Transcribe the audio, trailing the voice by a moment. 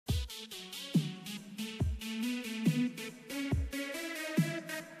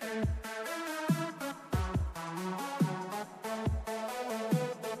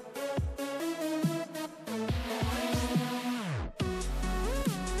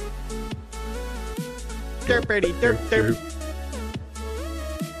Derpity derp derp.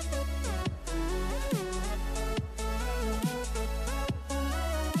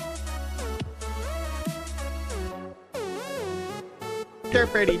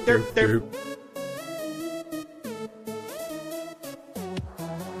 Derpity derp derp.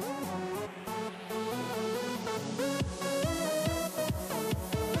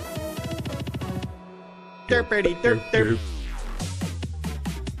 Derpity derp derp.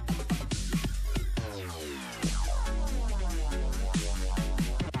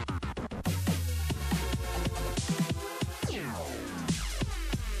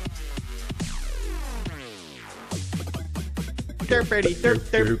 Derpity derp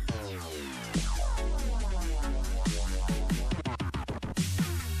derp.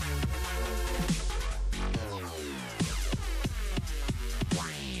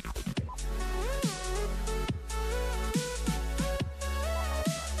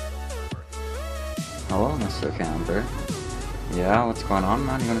 Hello, Mr. Camper. Yeah, what's going on,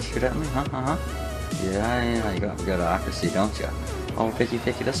 man? You gonna shoot at me? Huh? Yeah, you got good accuracy, don't you? Oh, picky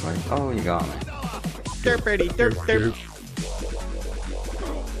this way. Oh, you got me. Derpity derp derp.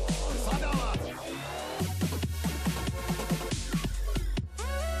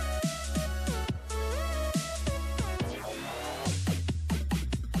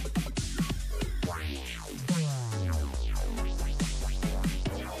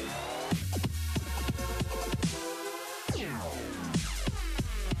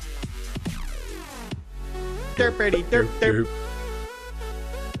 Derpity derp derp.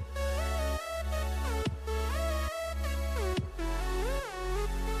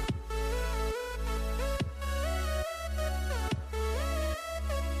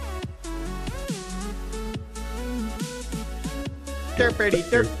 Derpity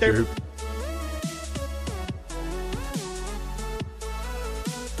derp derp.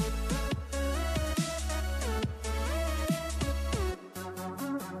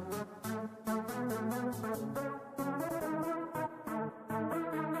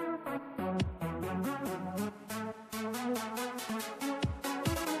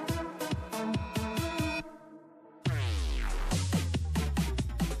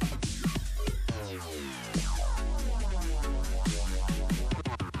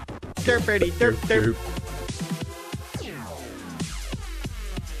 Derpity derp derp.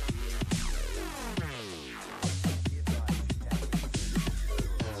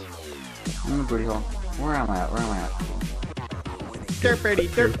 I'm in the booty hole. Where am I at? Derpity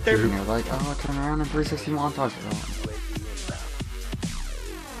derp derp. And you're like, oh, turn around and 360 montage.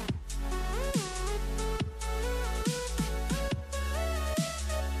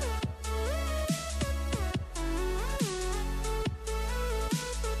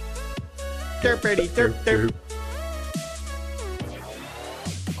 Derpity derp derp.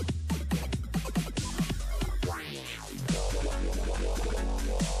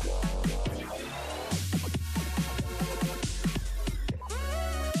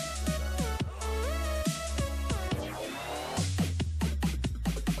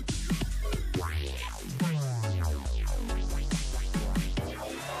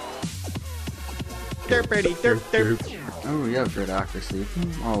 Derpity derp derp. Oh, you have good accuracy.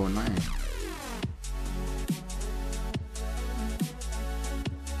 Oh, nice.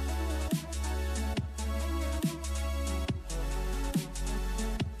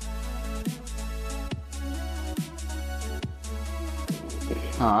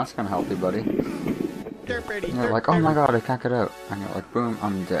 Oh, that's gonna help you, buddy. Derpity You're derp like, oh my derp. god, I can't get out. And you're like, boom,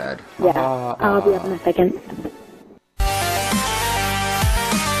 I'm dead. Yeah, I'll be up in a second.